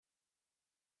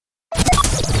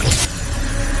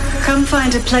Come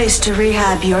find a place to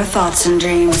rehab your thoughts and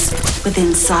dreams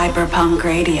within Cyberpunk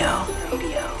Radio.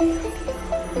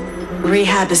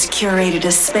 Rehab has curated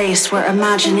a space where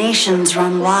imaginations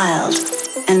run wild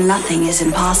and nothing is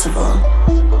impossible.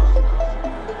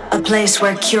 A place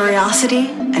where curiosity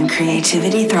and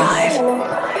creativity thrive.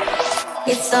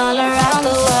 It's all around the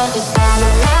world. It's all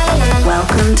around.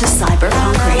 Welcome to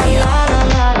Cyberpunk Radio,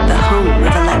 the home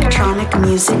of electronic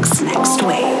music's next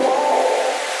wave.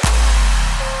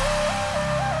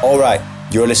 Alright,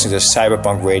 you're listening to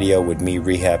Cyberpunk Radio with me,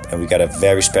 Rehab, and we got a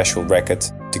very special record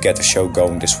to get the show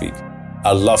going this week.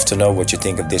 I'd love to know what you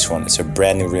think of this one. It's a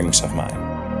brand new remix of mine.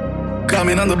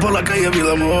 Caminando por la calle vi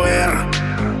la mujer.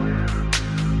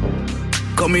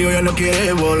 Conmigo ya no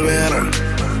quiere volver.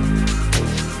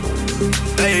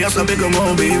 Ella ya sabe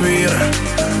cómo vivir.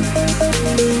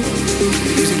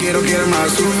 Ni siquiera quiere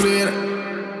más sufrir.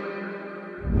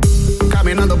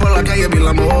 Caminando por la calle vi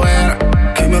la mujer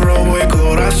que me robó el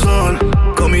corazón.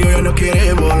 Conmigo ya no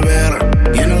quiere volver.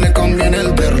 Ya no le conviene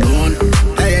el perdón.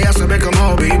 Ella ya sabe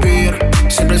cómo vivir.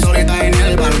 Siempre solita en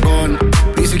el balcón.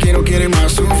 Ni siquiera quiere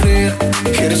más sufrir.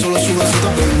 Quiere solo su vasito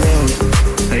con ron.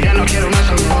 Ella no quiere más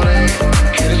amores.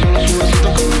 Quiere solo su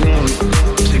vasito con ron.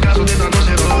 Si caso de tantos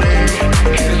errores.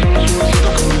 Quiere solo su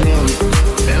vasito con ron.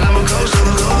 El amor causa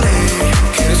dolores.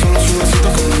 Quiere solo su vasito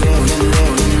con ron.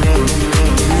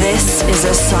 This is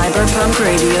a Cyberpunk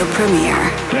Radio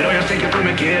premiere. Pero yo sé que tú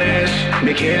me quieres,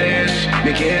 me quieres,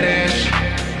 me quieres.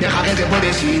 Deja que el tiempo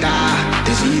decida,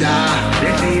 decida,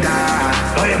 decida.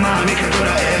 Oye mami que tú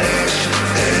la eres,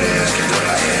 eres, que tú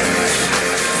la eres.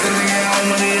 Desde que aún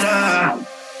me dirá,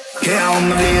 que aún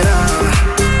me dirá.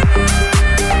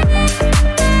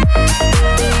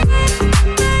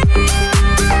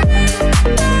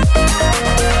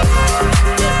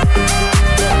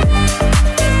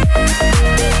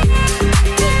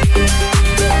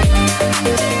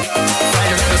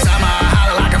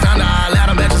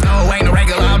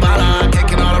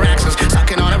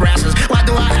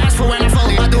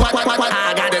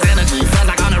 I got this energy, feels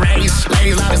like on a race.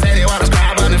 Ladies love to say they wanna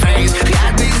scrap on the face.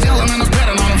 Got these elements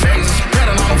spreading on the face.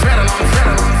 Spreading on them, spreading on them,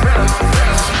 spreading on them, spreading on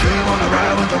them. She wanna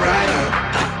ride with the rider.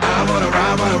 I wanna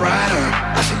ride with the rider.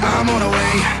 I say I'm on the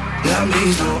way. Love me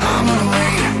so I'm on the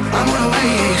way. I'm on the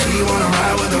way. She wanna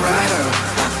ride with the rider.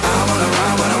 I wanna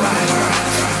ride with the rider.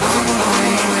 I'm on the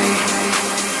way.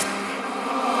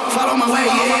 Follow my way,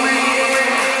 yeah.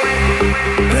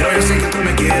 Pero yo sé que tú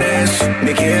me quieres,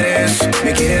 me quieres,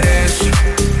 me quieres.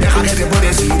 Deja que el tiempo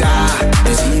decida,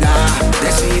 decida,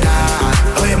 decida.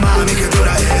 Oye mami que tú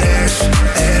la eres,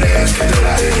 eres, que tú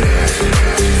la eres.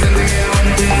 Siente que aún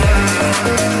me dirá,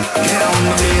 que aún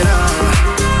me dirá.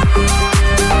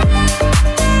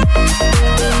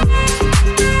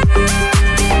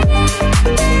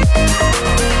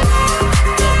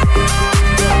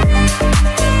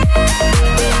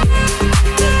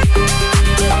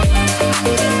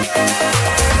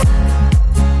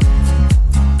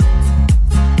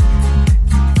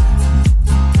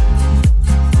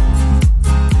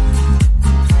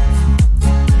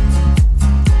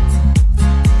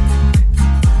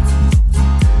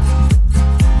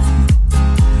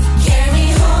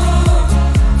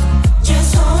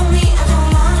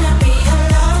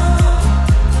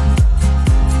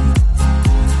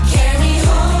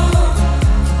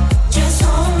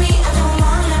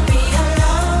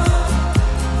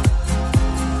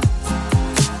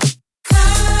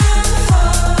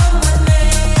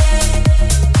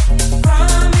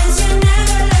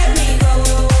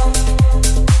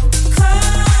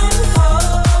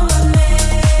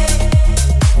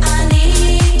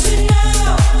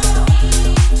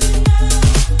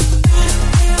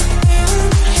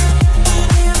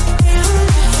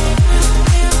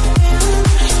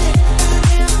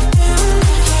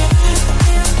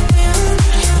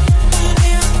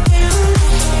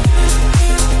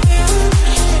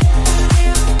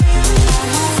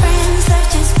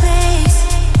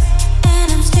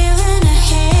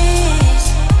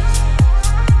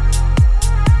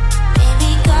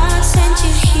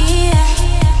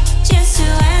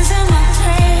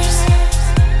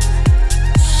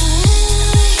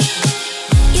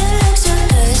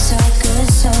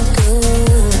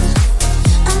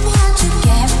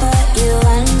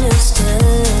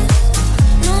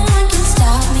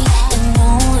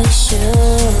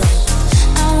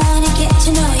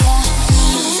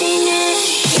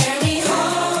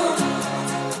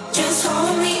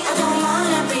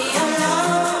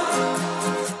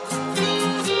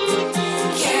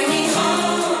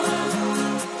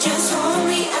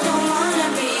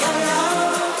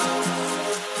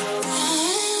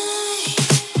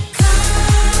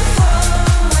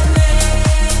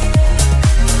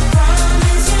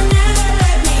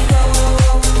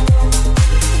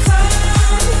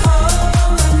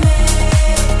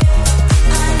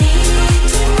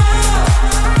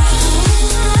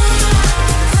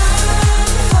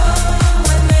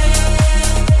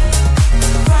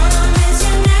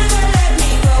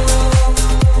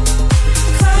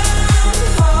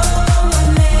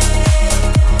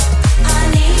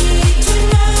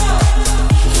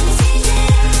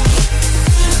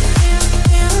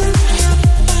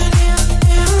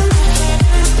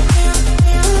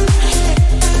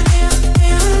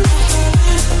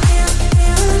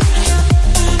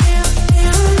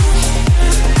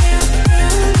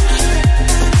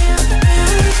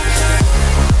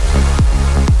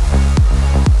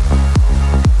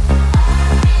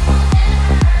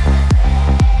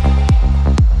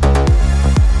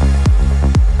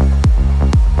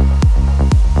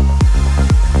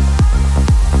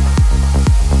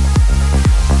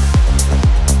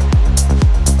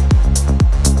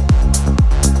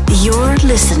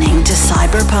 listening to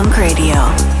Cyberpunk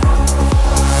Radio.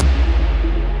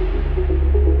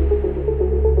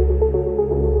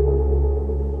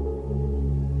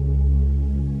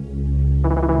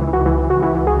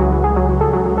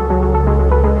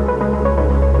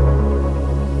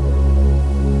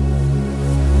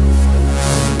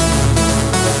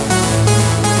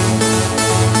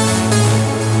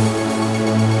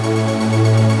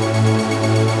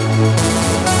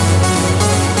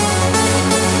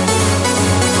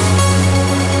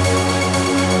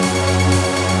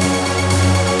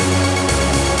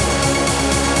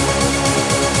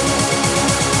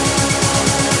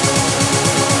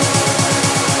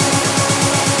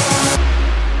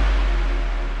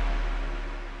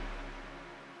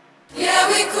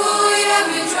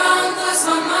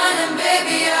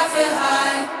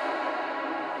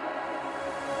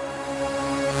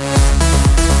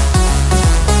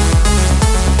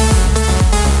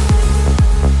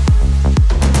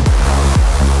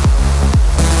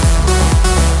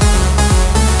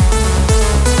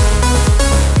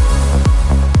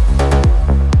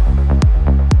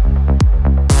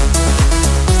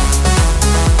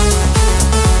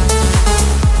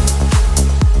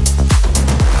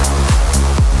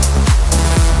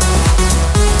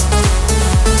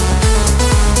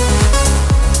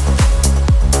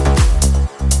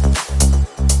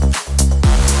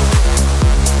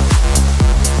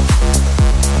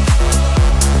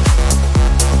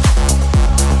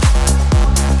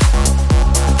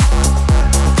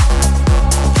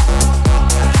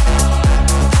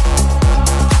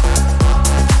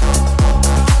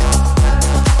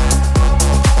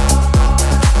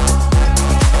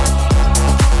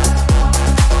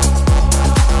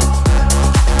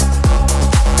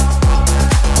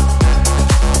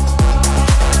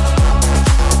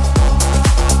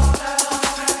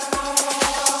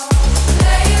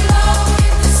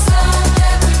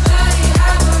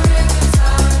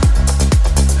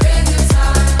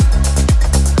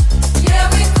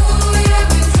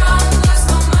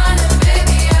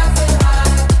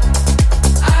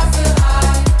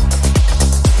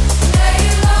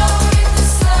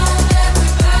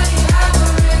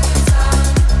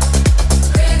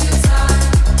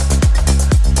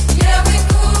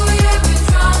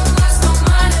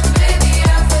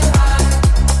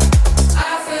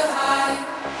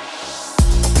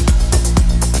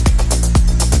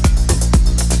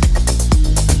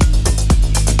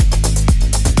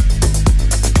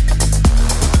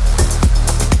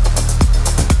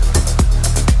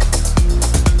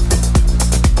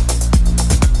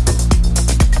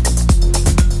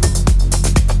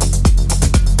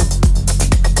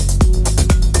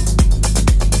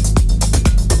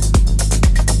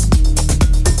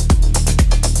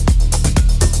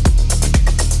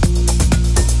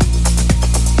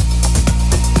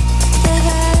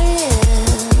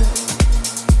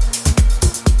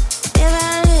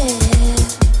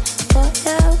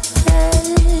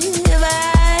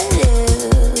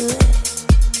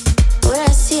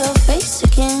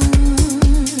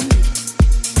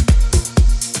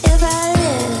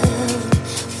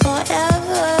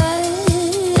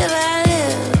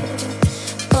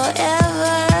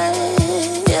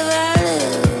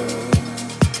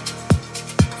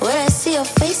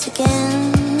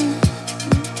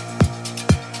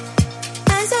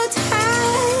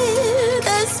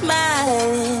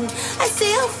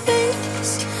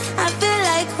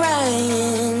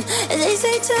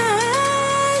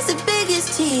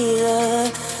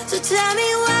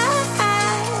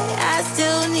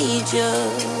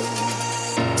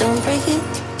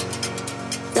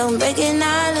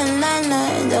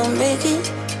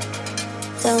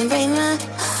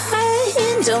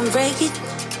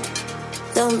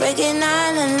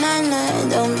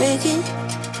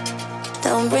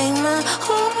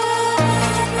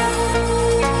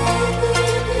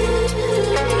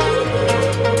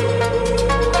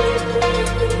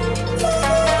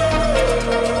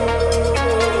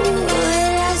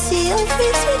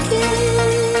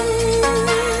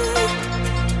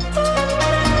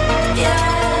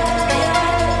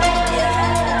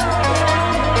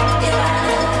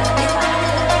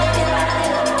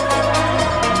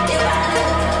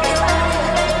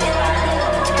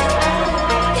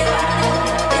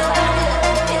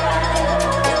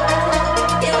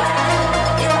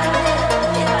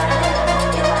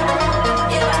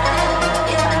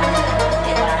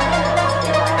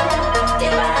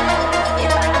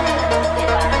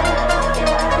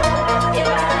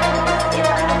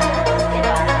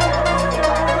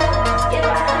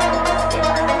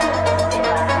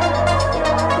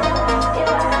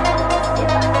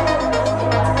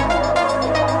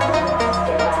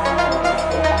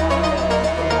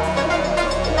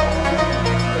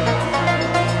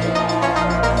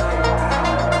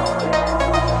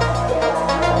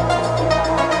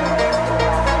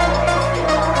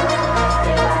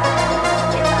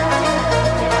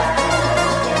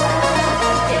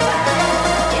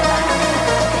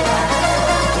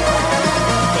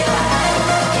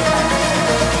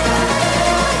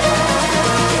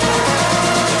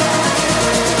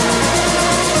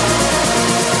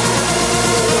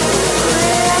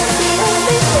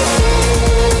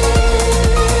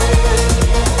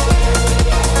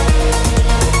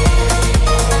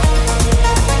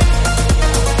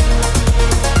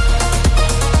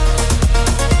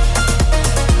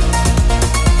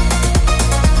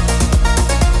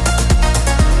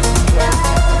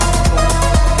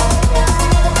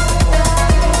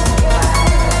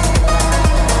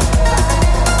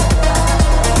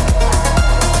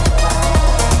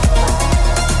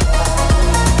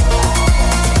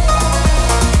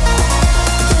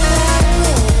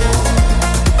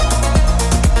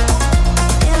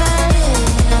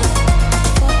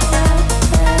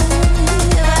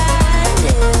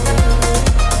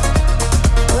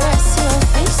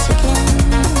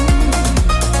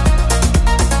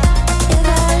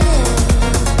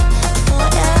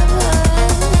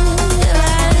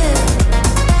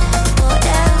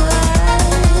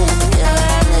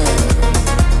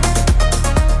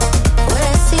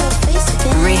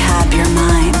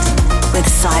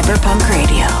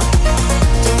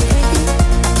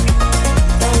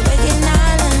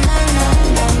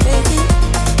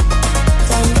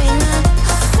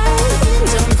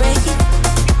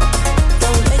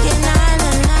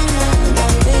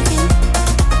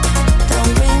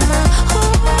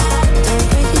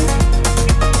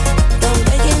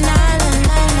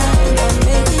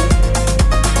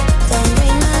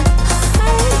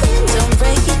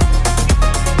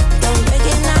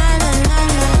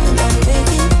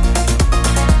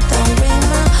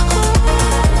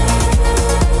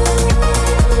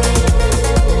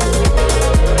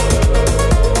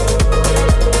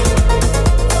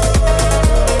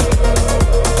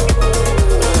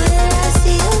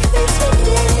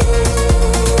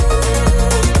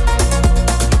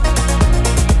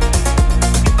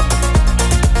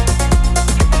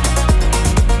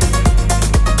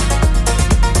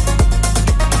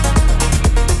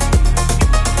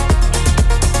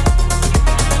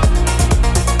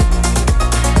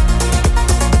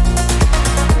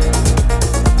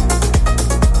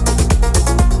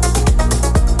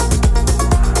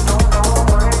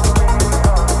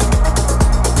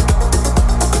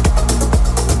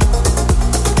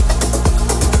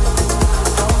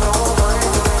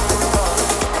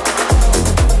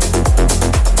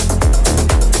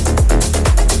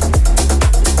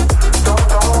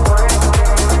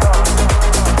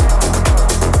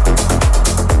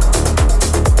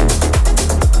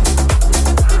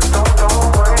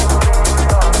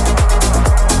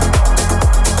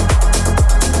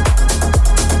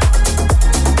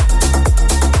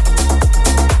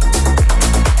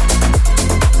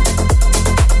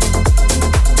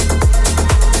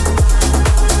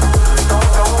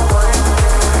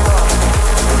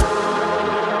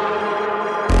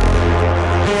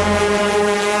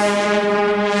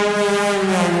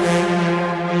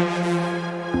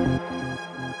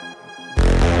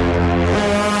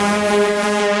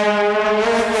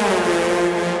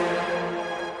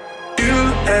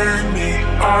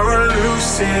 are a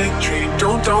lucid dream.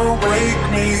 Don't wake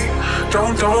me,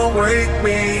 don't wake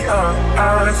me up.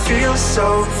 I feel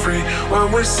so free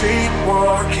when we're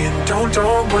sleepwalking. Don't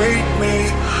wake me,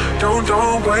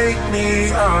 don't wake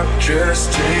me up.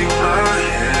 Just take my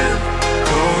hand,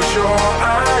 close your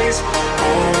eyes,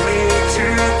 hold me to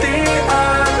the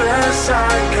other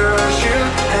side. 'Cause you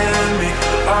and me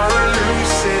are a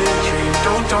lucid dream.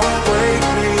 Don't wake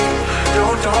me,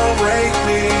 don't wake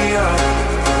me up.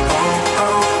 Oh,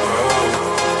 oh, oh,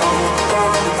 oh,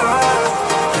 oh, oh.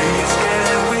 Please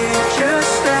can we just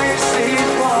stay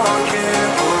sleepwalking?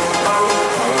 Oh, oh,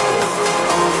 oh,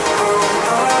 oh,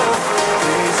 oh, oh.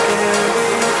 Please can we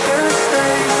just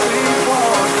stay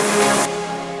sleepwalking?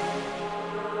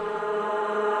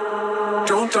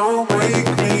 Don't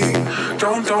wake me,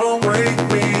 don't wake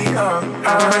me up.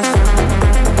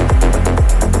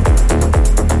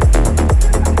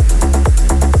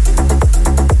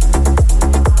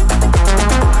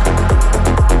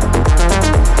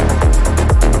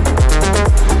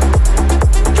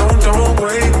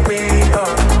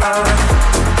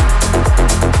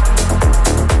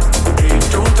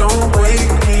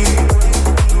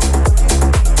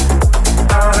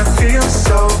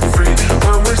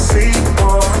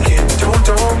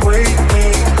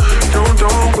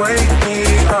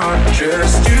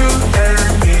 Just you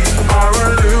and me are a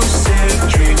lucid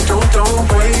dream. Don't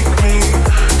wake me,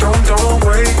 don't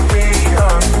wake me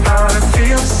up. I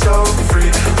feel so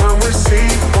free when we're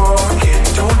sleepwalking.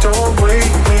 Don't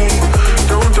wake me,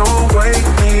 don't wake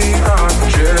me up.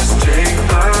 Just take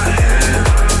my hand,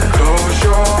 close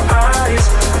your eyes,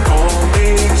 hold me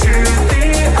to the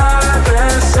other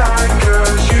side.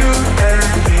 'Cause you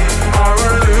and me are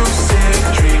a lucid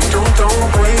dream. Don't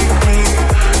wake me,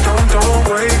 don't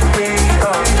wake me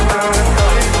up.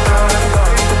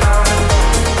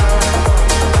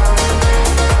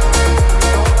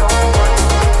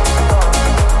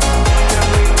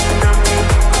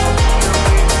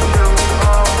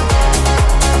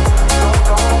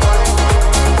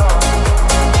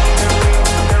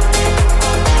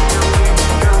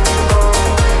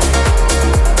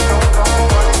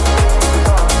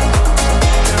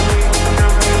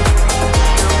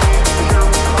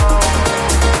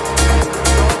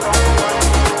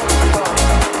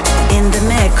 In the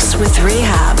mix with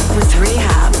Rehab, with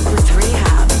Rehab, with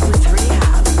Rehab, with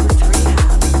Rehab, with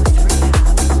Rehab,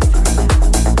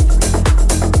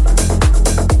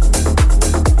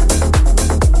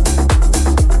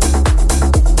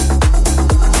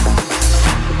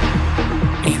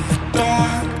 In the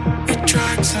dark, it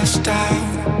drags us down.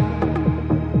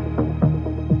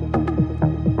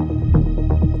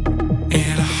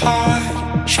 In her heart,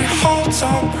 she holds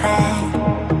our proud.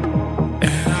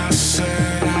 And I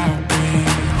said I'll be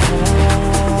home.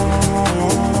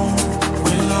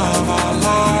 We love our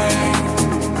life,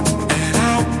 and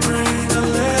I'll bring a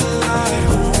little light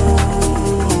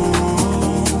home.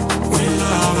 We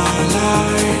love our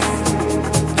life,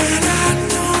 and I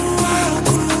know I'll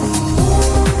grow.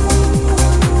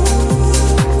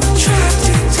 We're trapped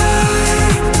in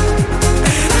time,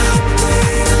 and I'll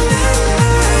bring a little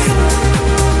light.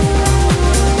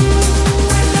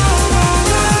 We love our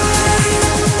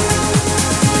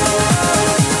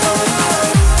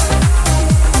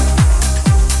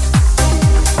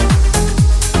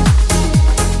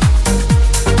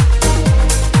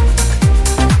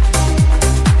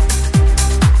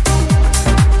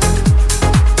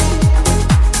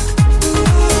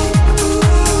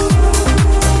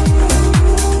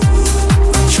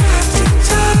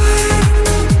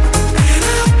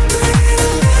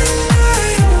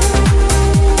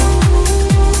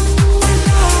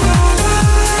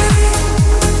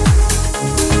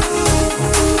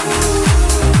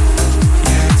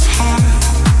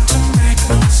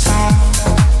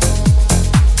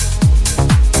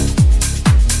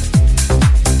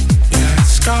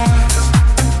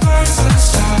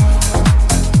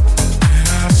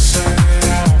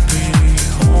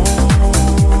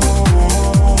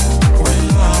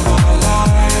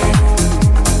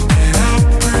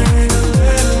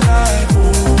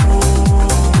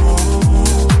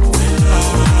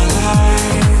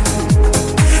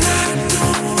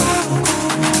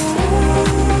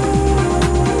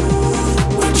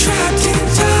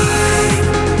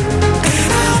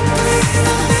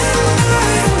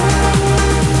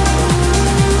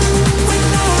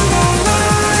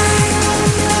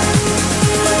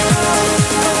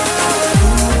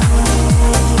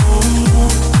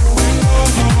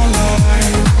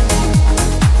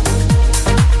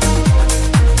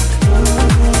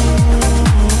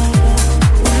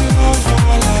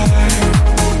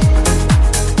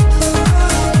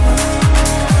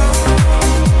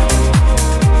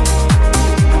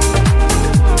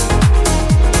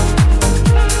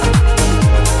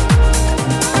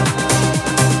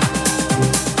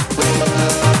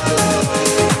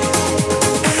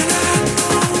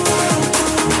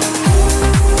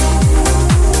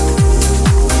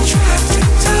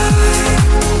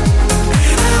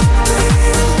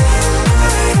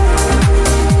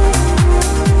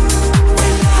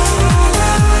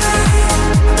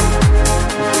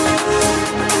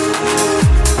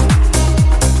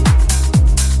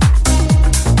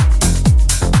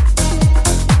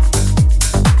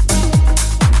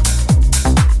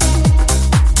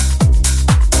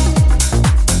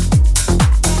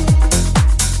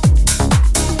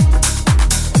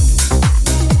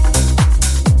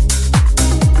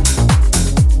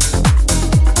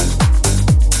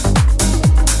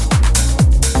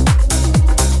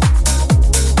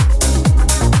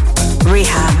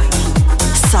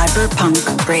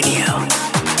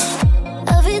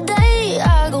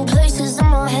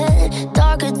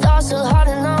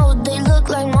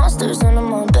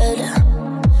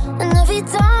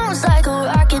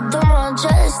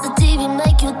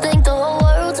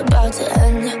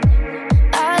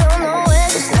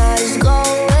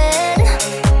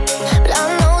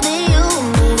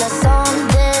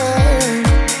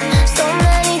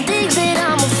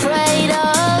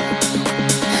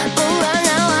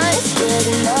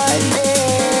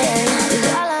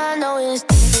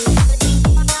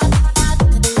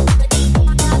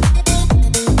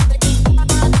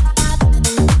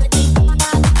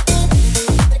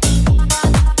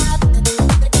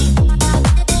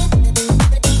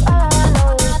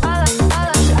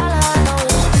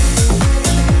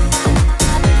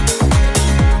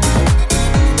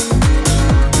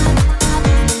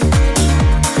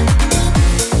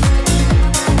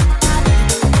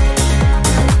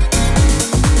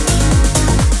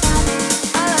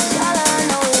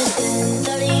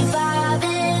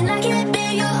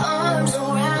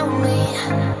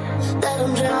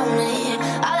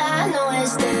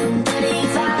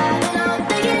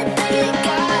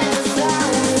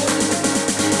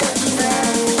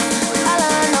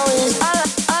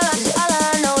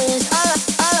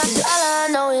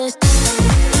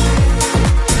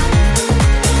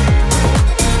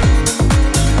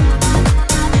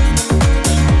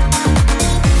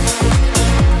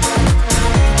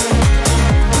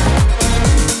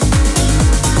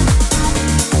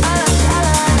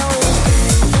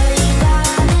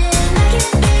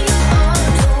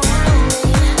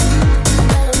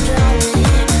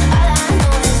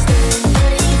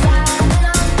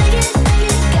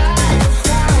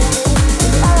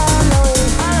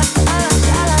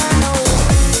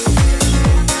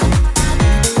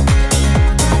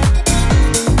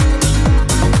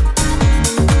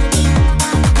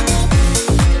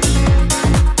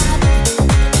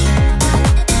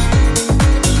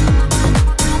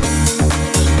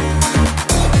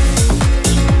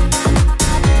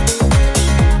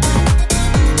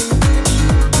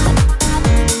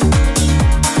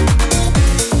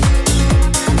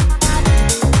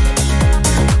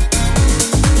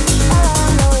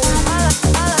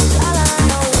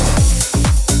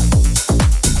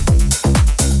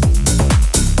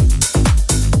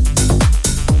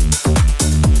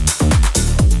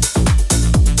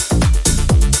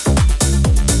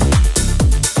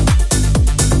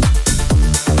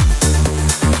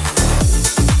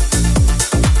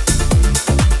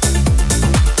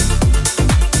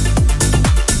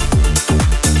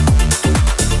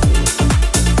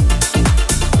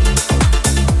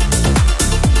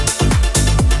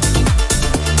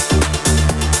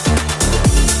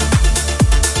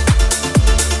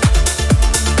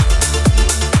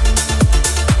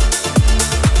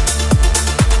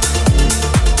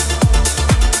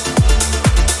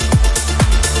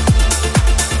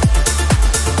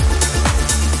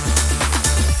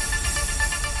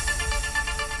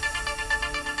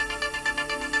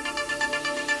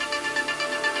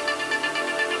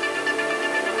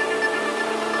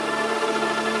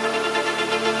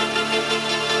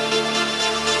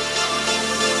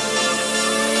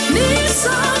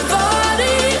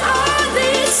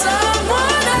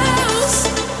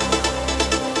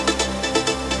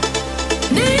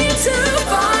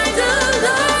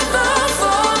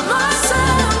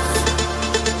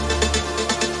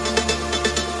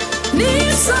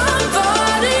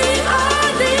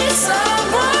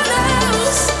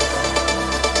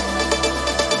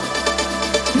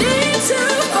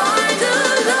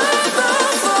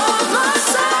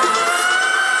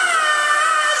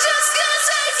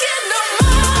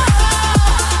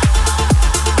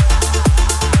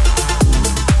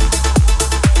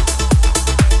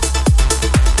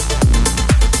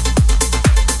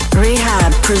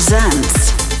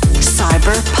presents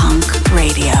Cyberpunk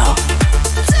Radio.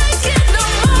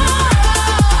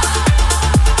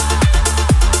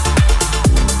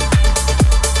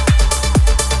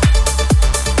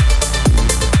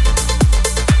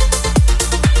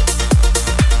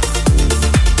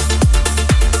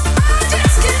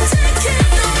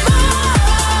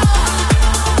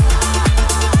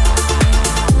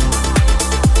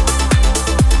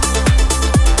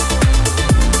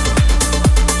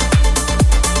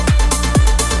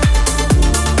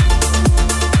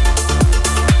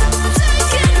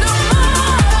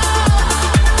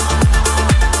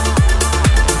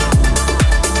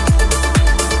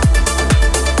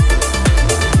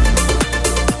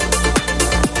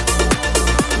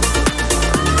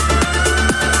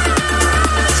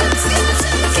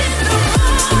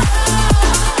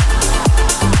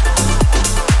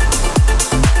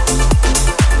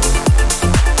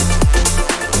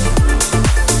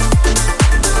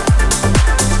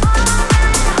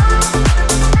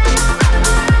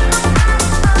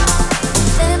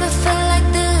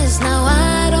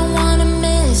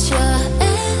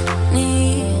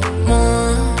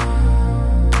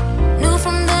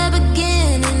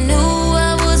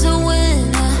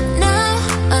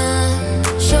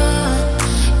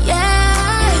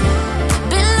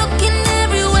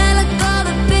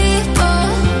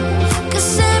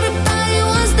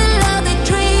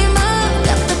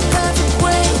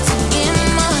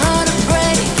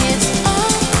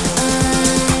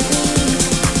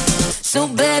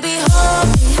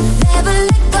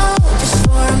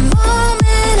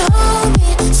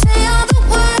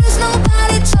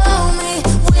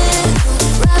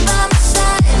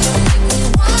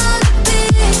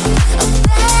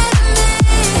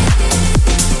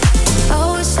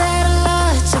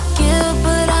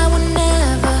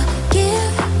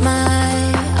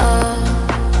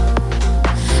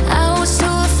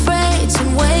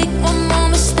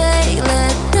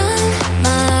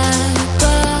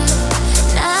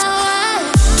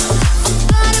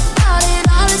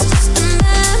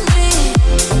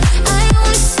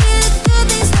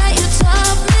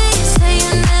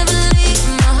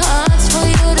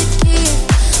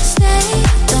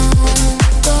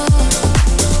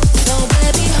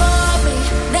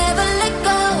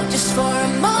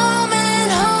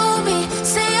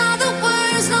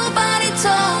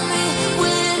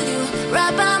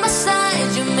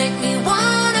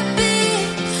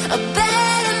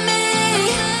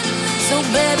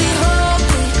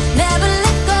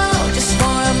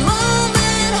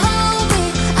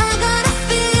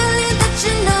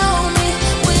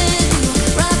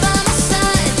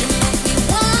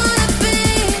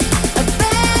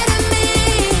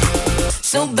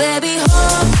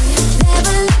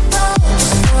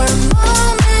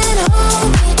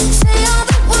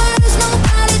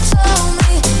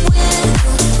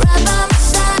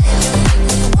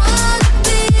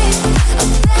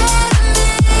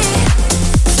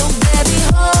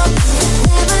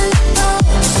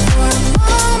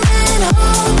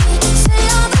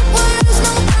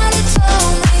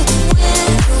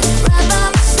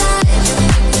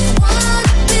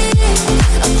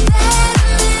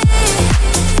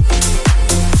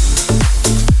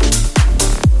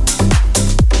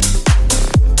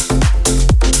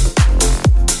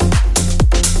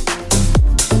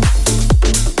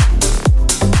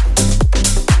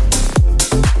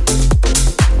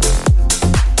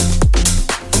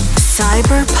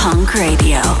 Cyberpunk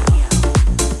Radio.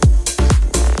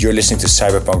 You're listening to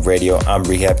Cyberpunk Radio. I'm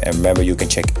Rehab, and remember, you can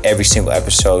check every single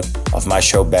episode of my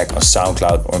show back on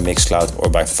SoundCloud or Mixcloud or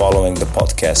by following the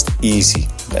podcast. Easy.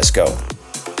 Let's go.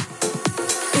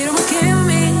 It almost killed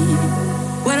me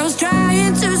when I was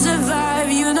trying to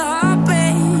survive. You know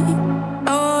heartbreak.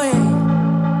 Oh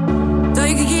yeah. Thought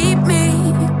you could keep me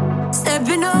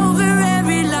stepping over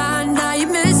every line. Now you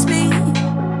miss me.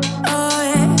 Oh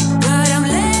yeah. But I'm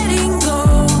letting go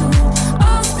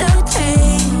of the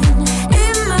pain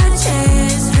in my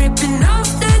chest, ripping off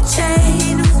the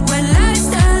chain. When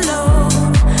life's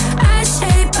alone, I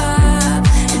shape up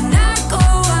and I go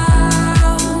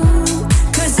out.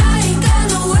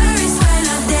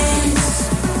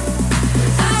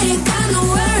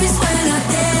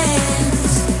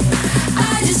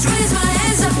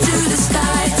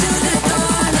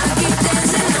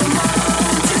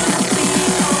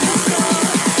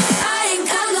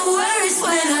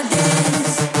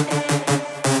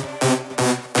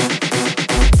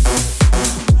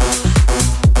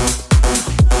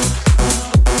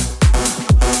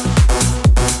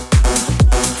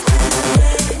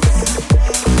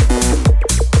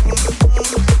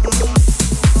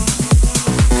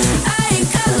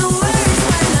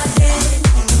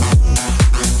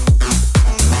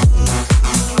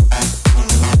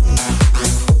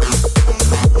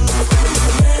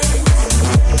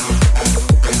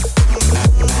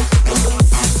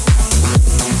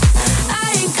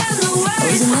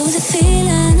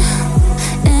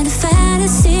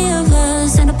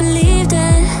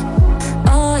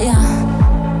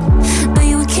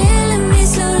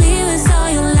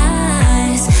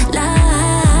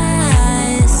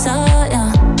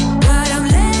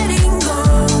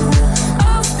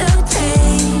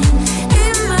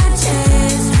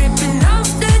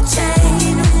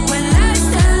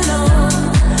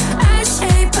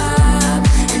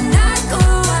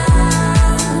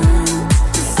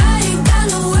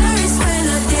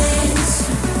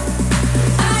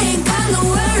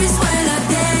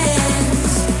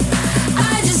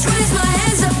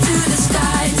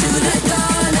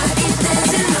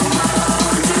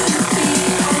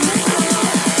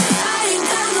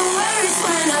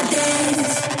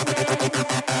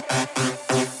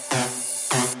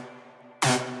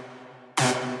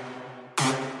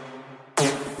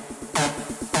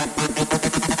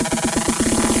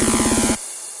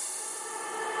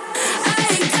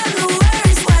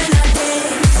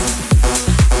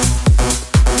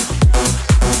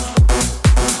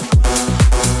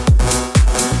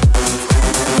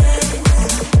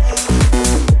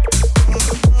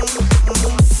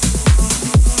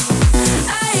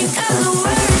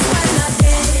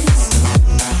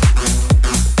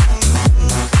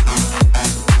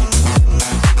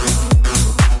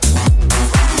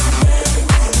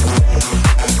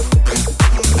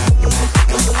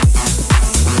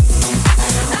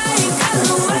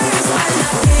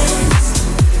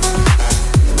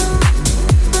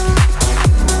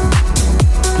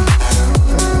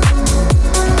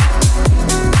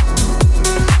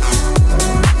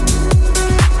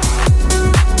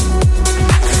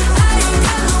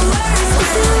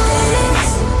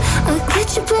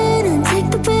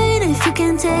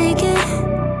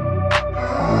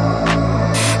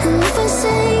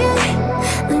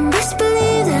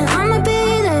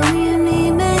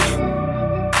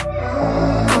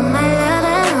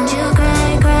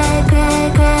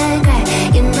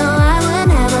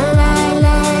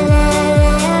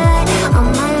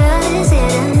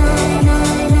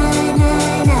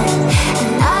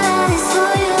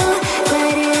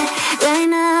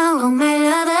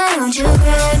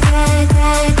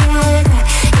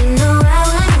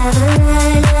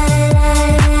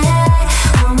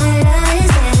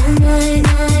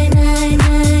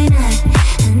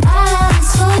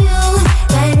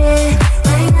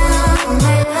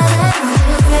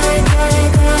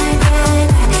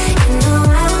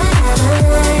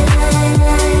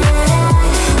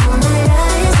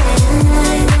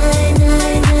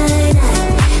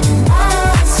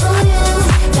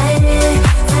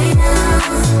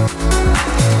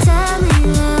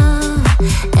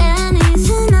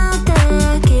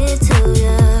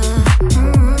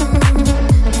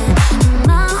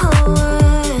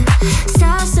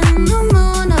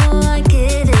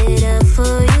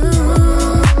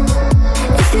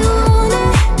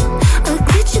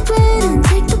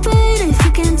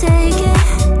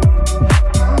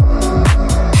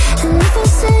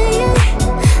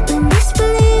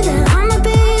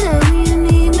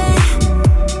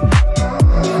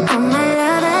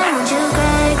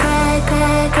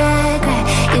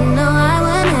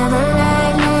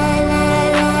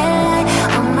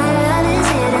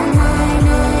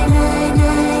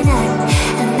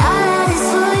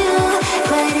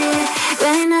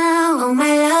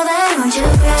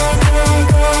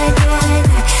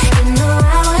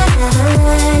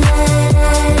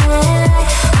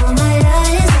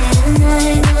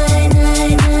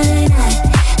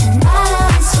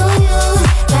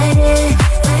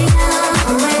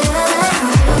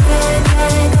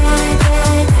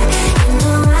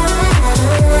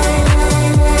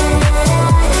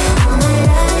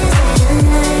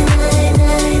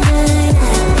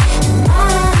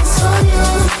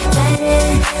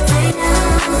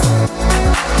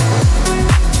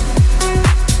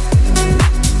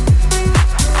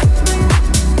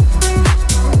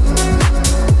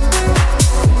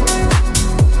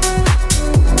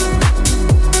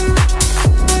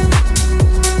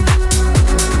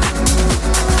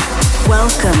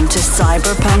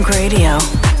 Cyberpunk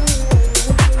Radio.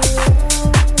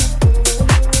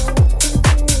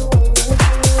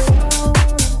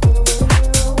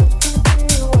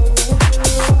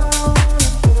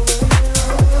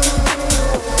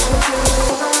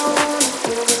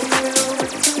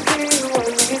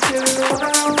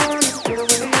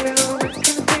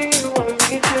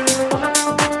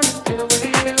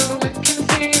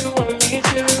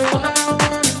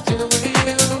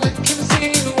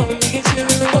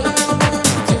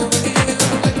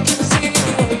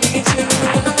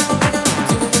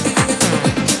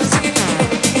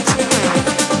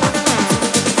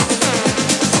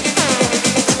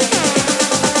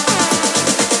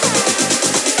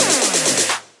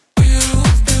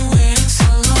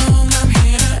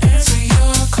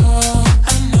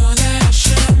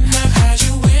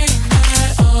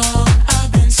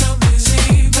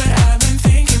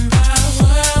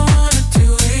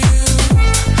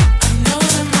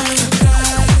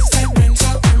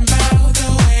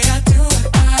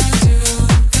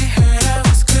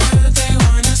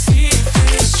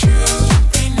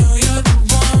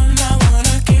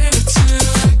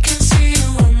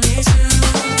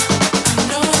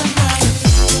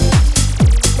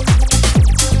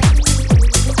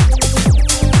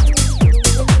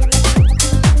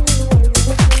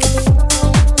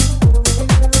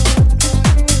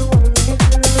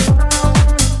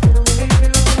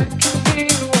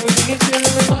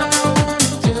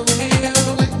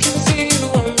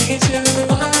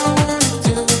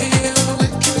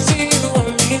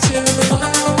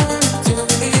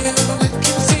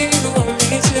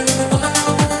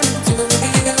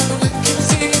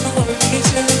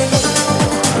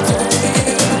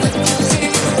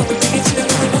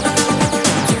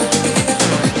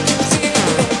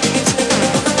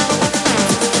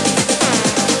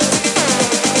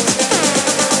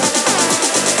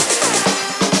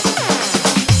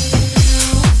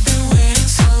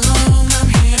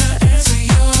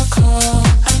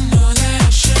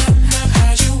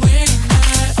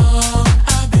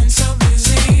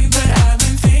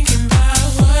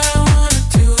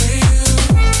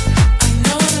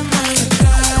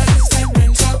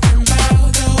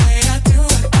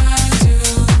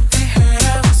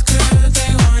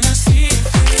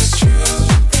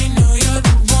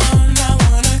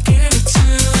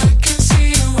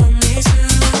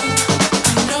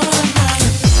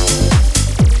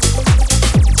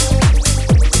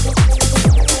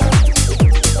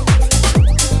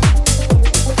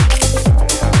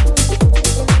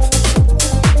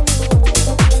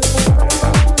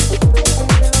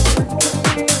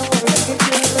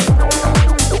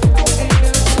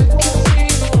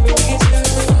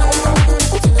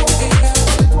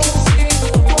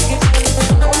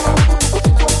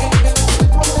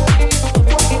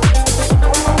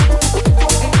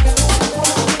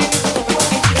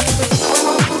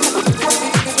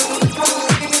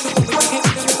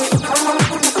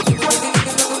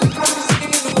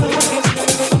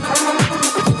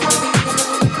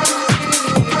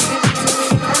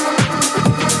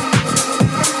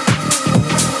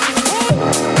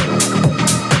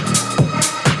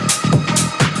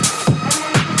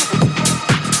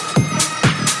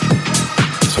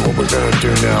 do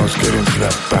now is get into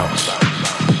that bounce.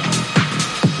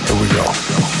 Here we go.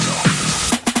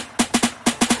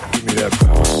 Give me that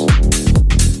bounce.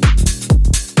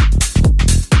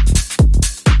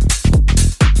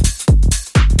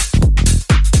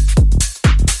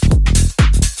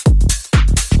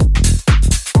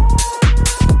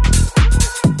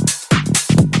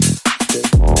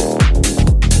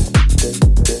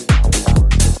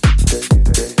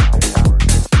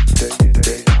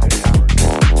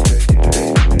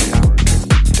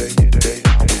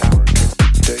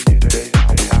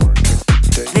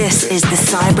 This is the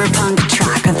Cyberpunk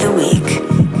track of the week.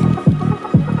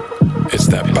 It's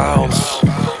that bounce,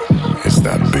 it's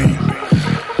that beat,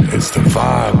 it's the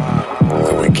vibe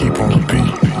that we keep on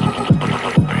repeat.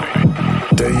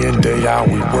 Day in, day out,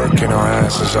 we working our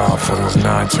asses off for this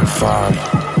 9 to 5.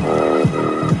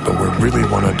 But what we really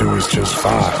want to do is just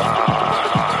vibe.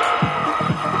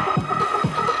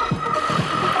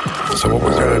 So what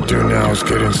we gotta do now is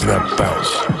get into that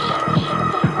bounce.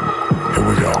 Here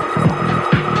we go.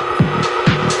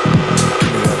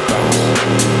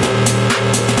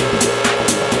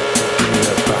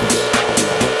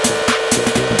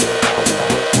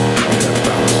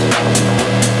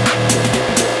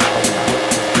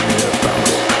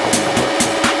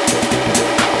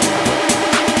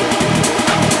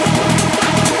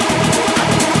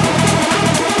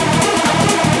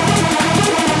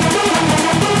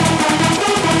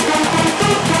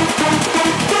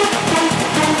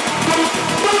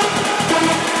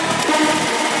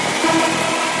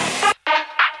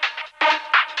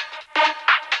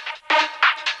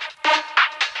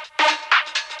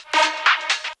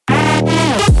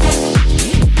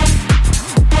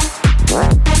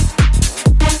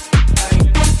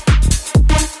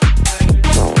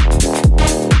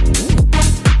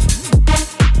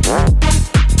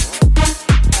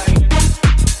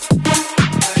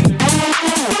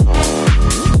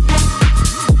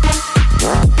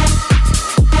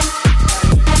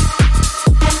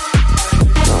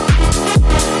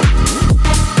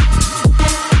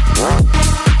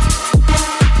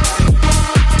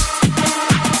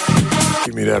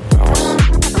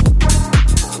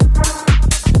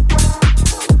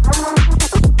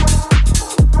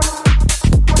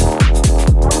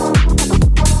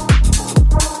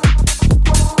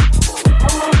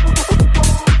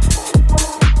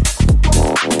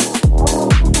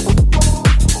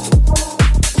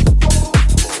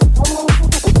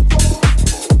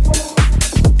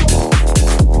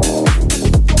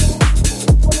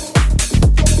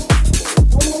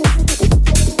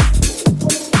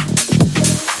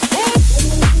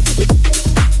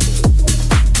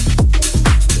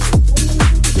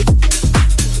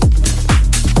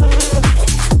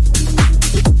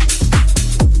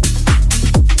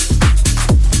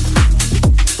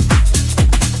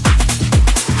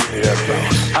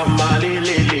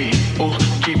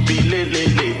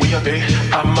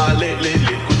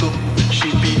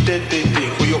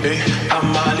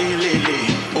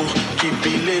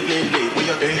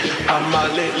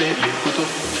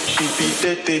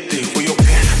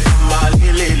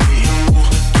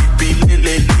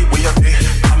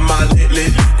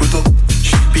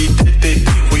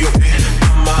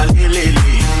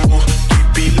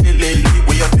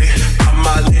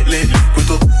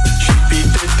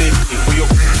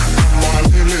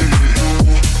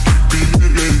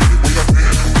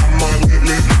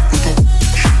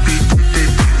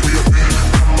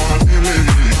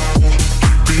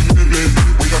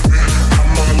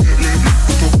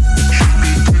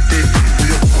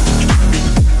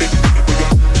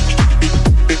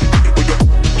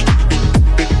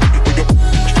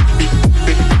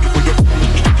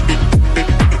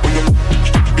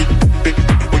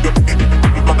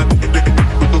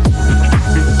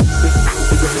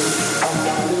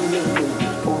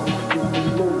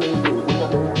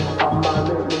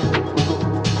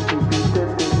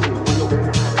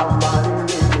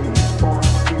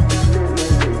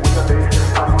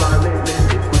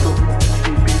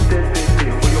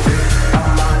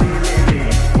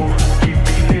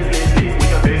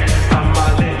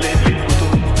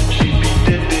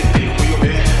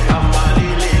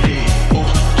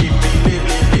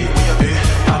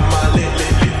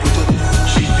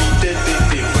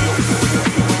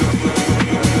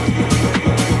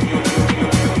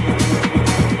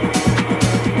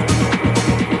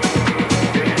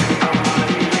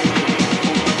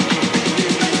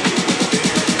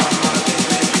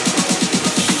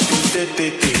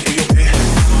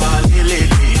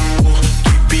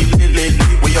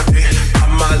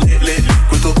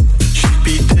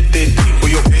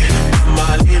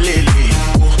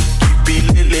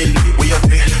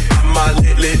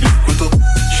 Couteau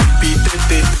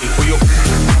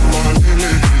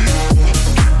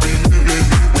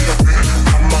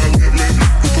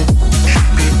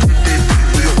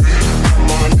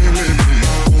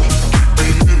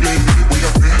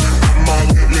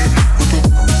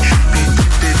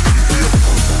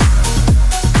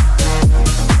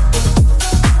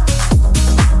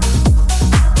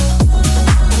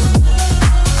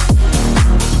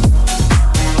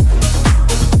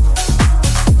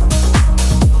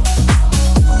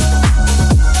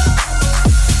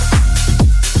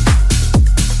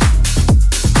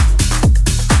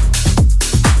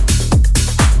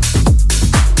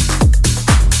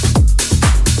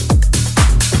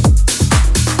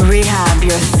grab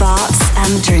your thoughts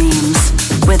and dreams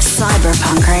with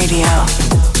Cyberpunk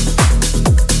Radio.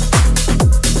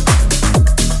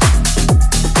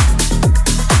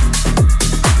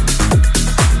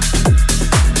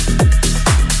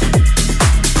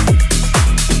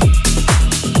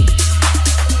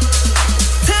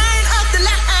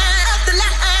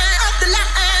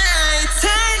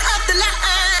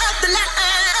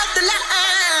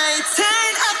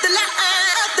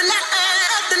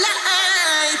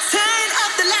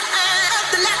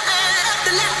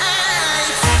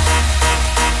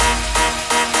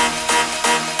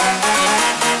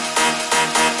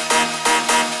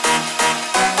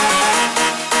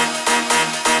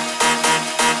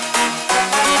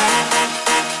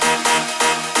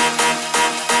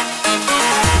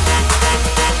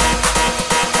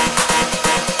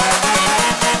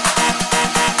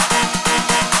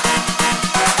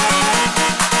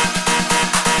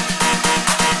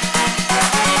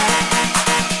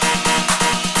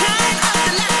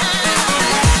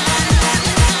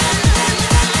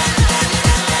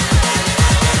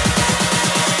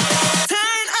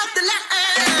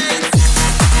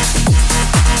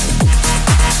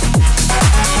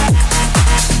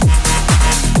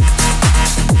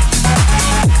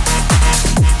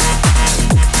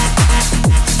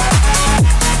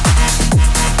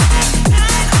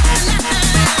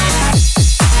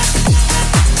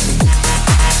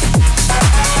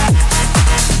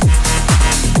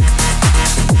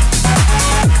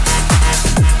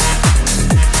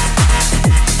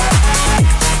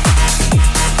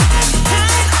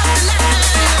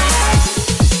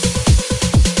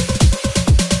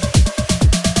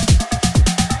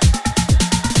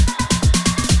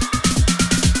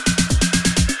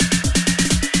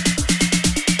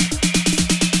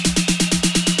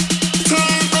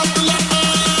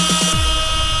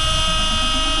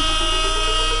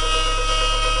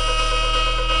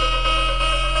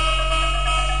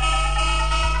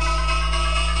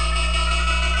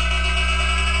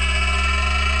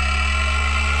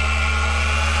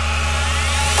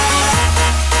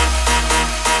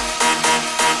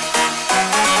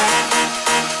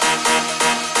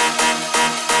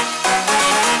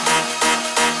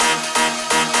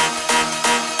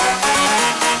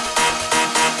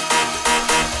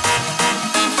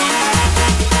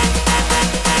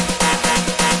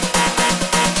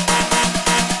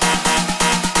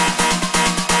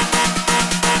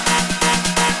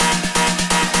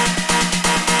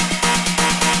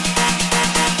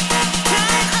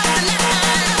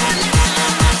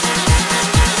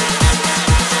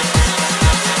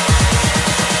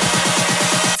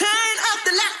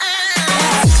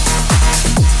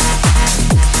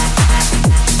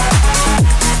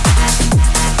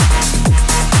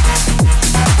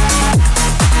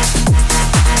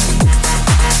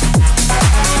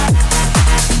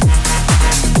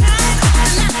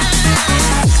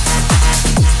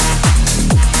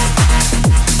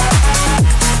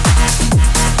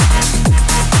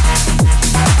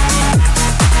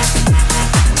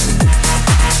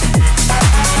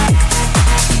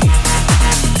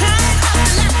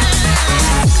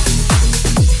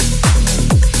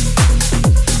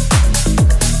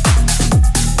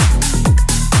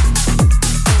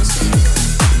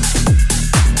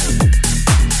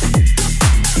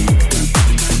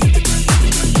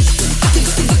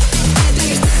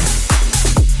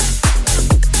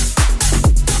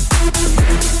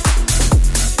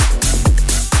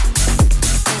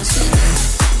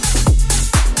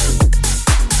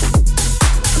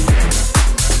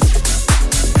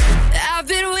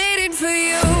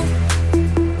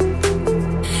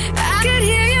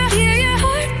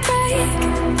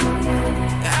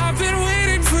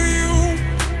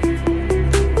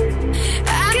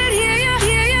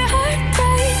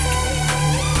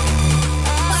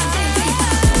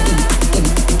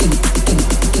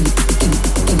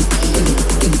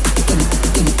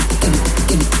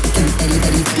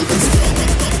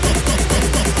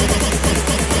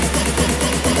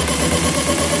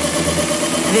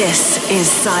 This is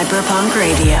Cyberpunk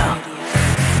Radio.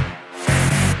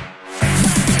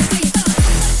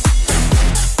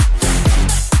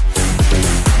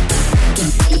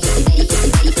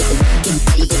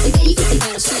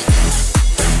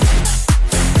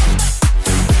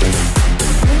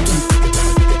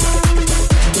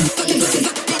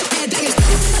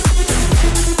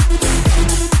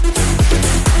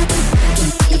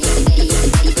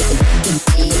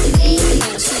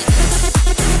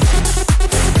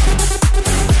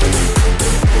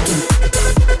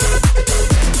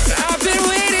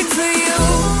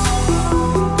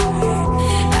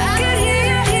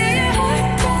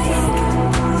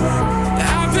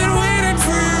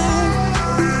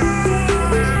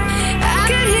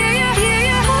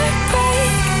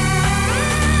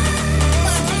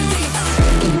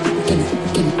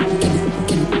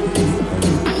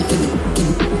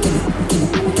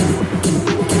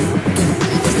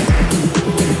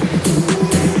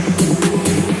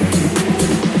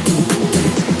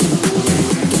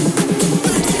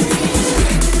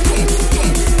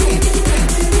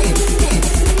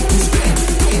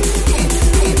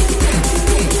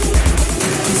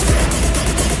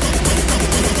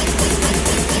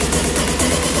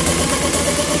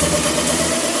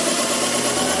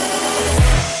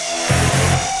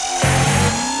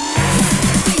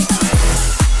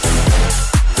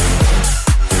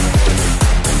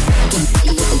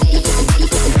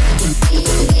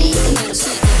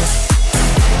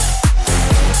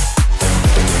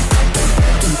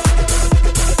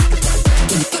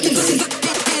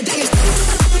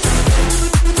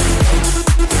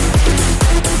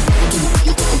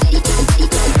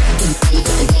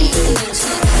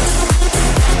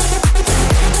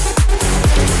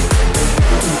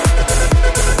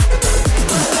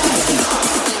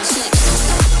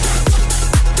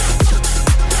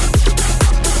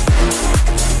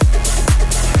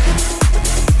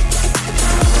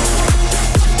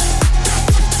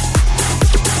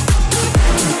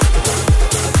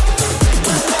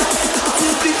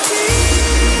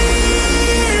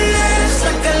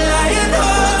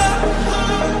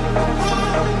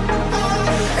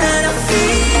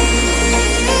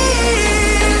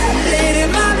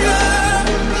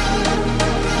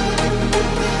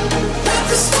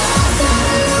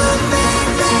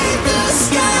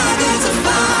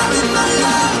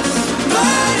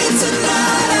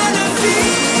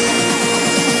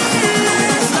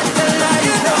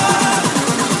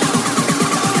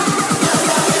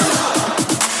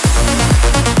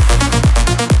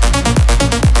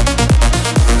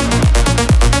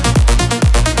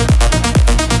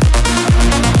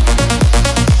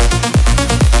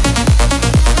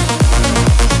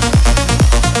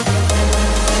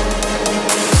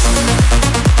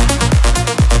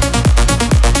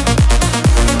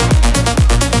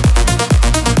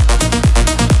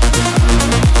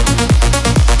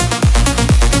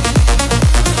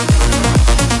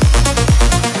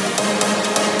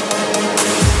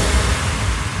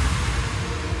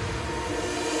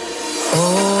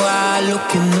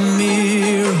 the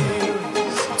mirror,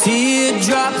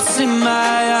 teardrops in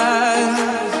my eyes,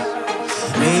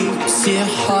 makes it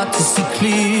hard to see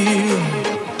clear.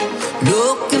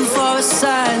 Looking for a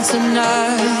sign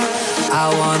tonight. I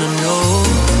wanna know,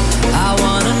 I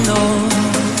wanna know,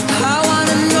 I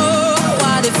wanna know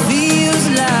what it feels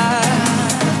like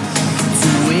to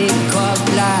wake up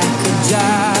like a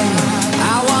giant.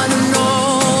 I wanna know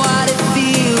what it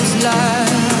feels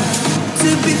like to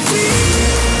be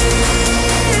feeling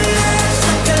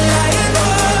like a light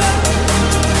up,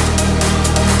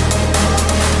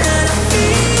 and I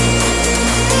feel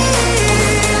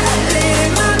like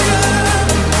letting my blood.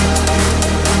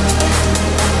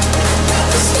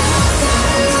 The stars are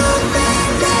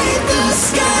illuminate the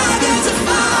sky. There's a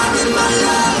fire in my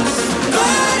lungs,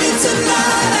 burning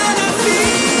tonight, and I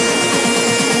feel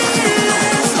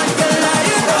it's like a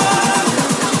light up.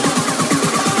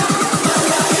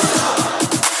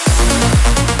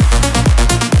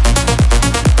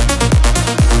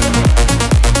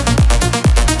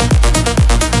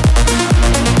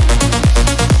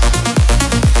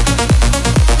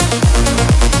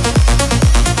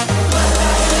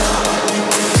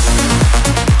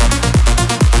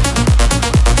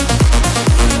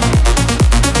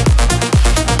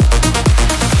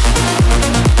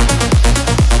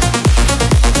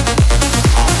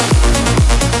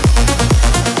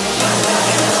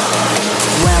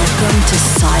 Welcome to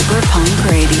Cyberpunk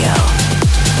Radio.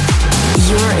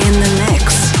 You're in the mix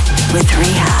with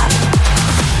Rehab.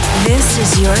 This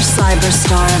is your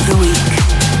Cyberstar of the Week.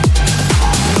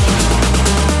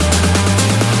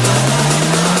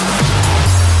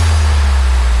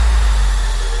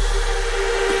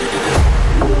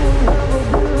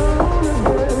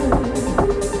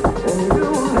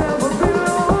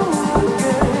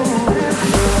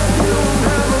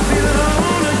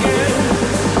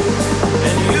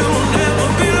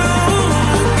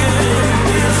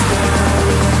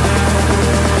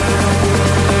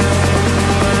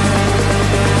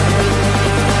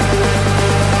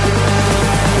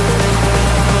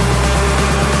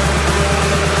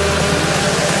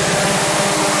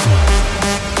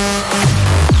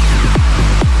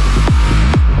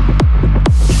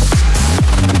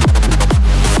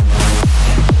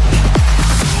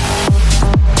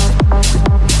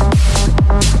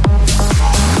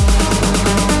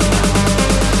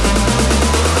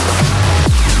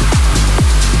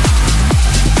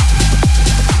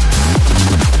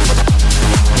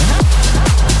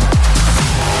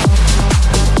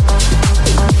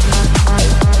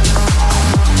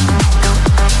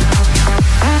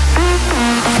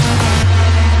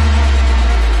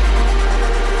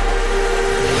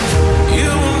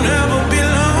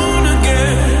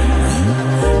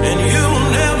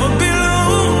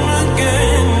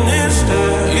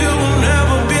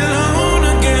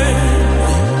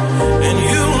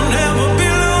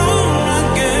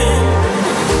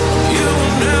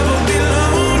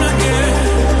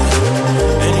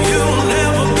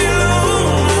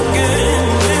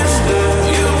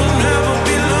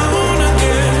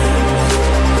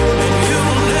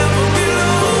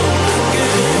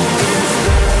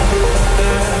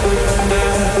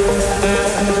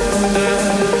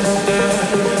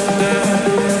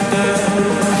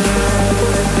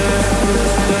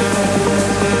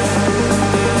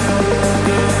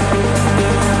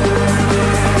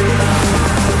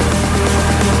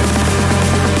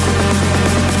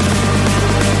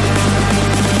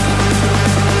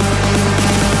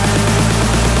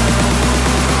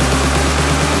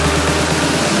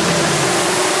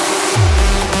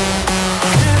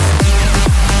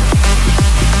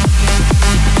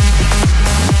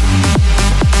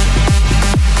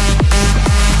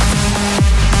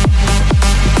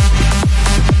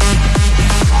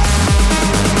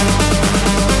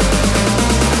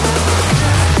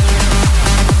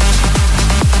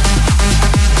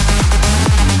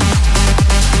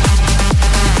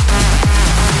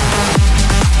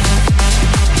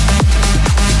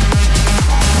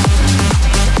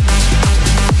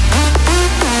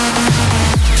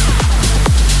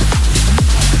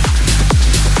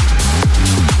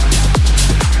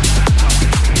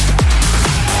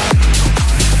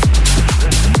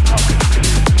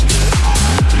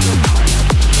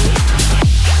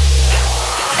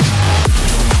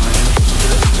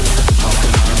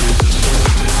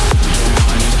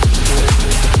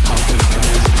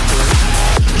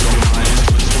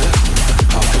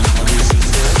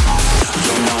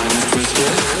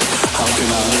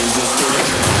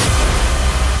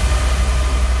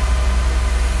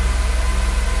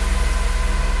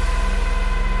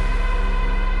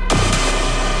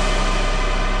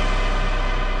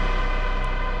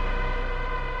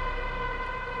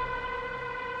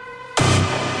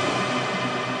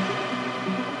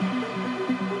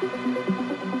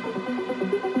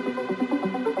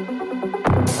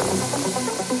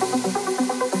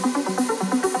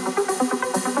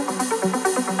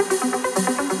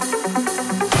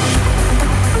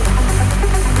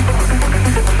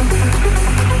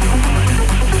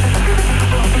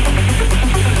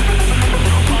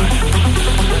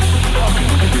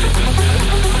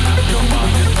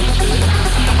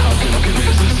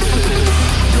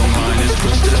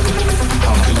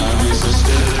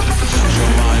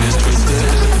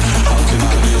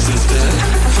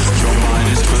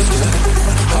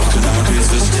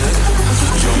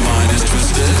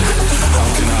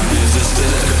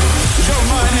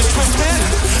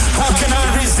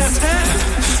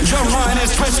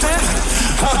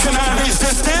 How can I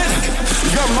resist it?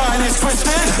 Your mind is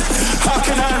twisted. How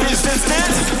can I resist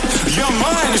it? Your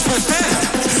mind is twisted.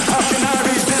 How can I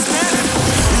resist it?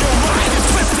 Your mind is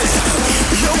twisted.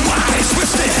 Your mind is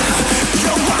twisted.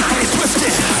 Your mind is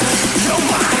twisted. Your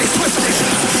mind is twisted.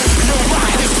 Your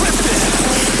mind is twisted.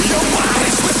 Your mind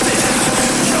is twisted.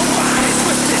 Your mind is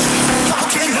twisted. How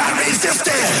can I resist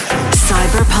it?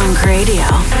 Cyberpunk Radio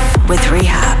with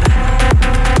Rehab.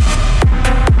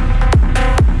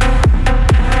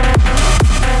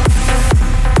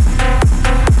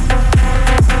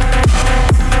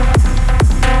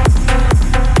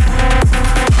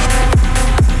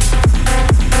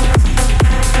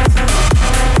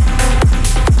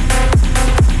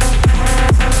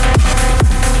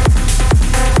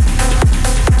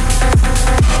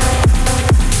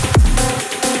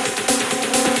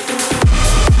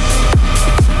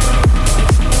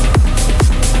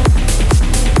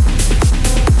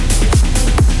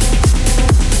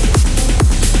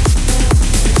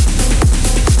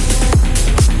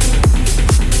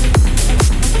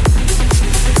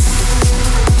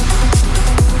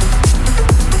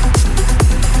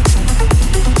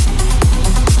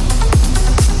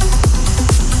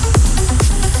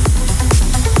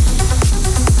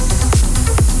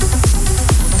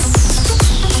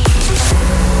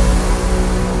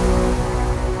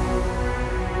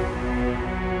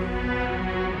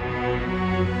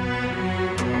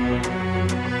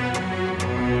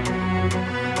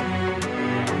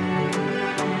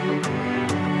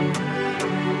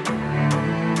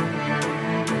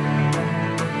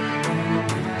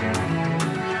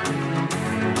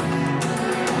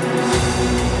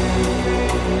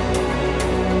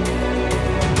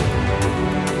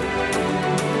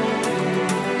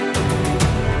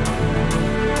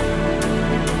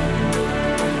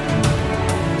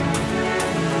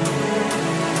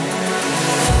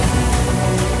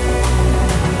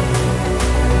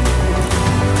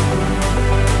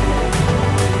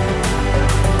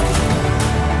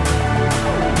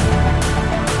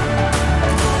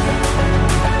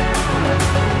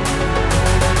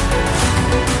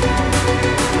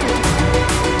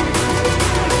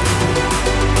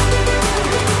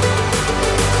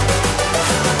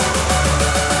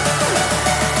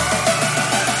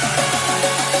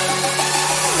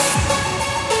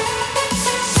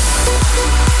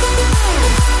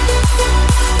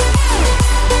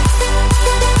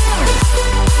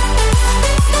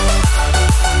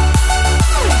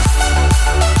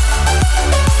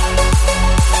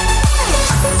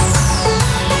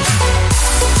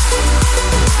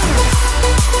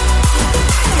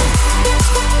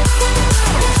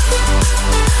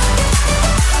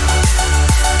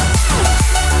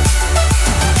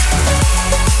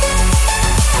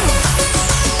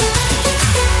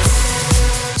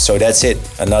 So that's it.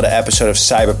 Another episode of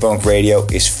Cyberpunk Radio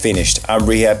is finished. I'm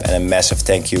Rehab and a massive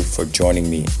thank you for joining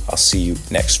me. I'll see you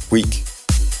next week.